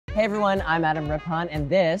Hey everyone, I'm Rippon, and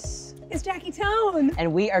this is Jackie Tohn.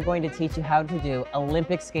 And we are going to teach you how to do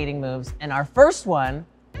Olympic skating moves. And our first one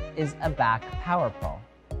is a back power pull.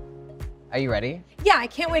 Are you ready? Yeah, I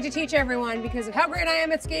can't wait to teach everyone because of how great I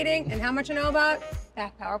am at skating and how much I know about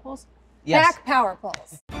back power pulls. Yes. Back power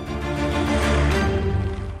pulls.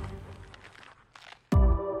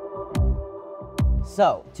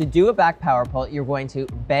 So, to do a back power pull, you're going to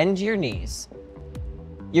bend your knees.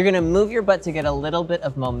 You're gonna move your butt to get a little bit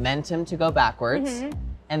of momentum to go backwards.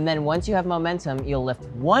 And then once you have momentum, you'll lift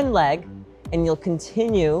one leg and you'll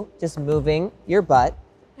continue just moving your butt.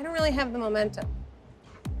 I don't really have the momentum.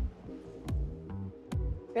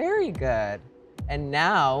 Very good. And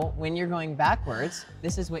now, when you're going backwards,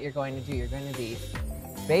 this is what you're going to do. You're going to be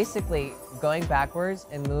basically going backwards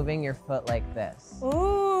and moving your foot like this.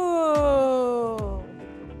 Ooh.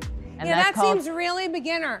 And yeah, that called... seems really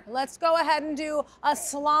beginner. Let's go ahead and do a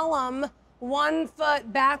slalom, one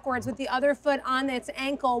foot backwards with the other foot on its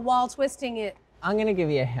ankle while twisting it. I'm gonna give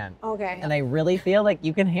you a hint. Okay. And I really feel like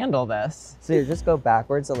you can handle this. So you just go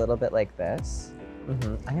backwards a little bit like this.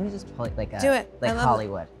 I'm gonna just pull it like do it. Like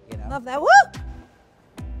Hollywood, you know? Love that. Woo!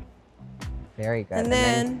 Very good.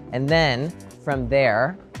 And then from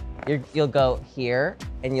there, you'll go here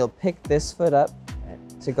and you'll pick this foot up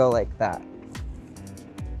to go like that.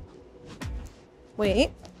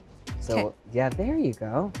 Wait. So, okay. Yeah, there you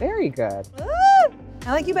go. Very good. Woo!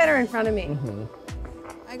 I like you better in front of me.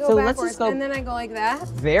 I go backwards and then I go like that.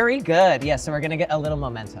 Very good. Yeah, so we're gonna get a little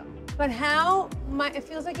momentum. But how? It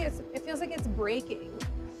feels like it's breaking.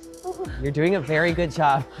 You're doing a very good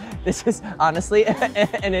job. This is honestly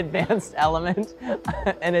an advanced element,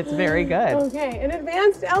 and it's very good. Okay, an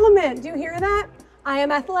advanced element. Do you hear that? I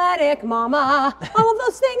am athletic, mama. All of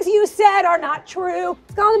those things you said are not true.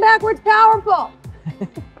 It's called a backwards power pull.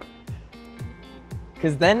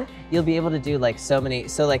 Because then you'll be able to do like so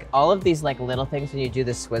like all of these like little things when you do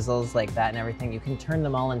the swizzles like that and everything, you can turn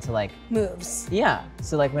them all into like moves. Yeah,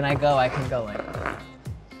 so like when I go, I can go like.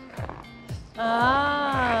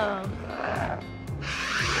 Oh.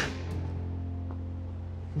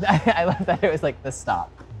 I love that it was like the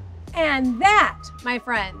stop. And that, my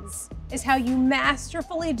friends, is how you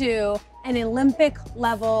masterfully do an Olympic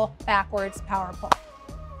level backwards power pull.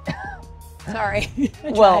 Sorry.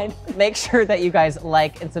 Well, make sure that you guys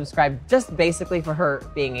like and subscribe just basically for her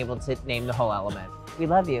being able to name the whole element. We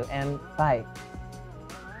love you and bye.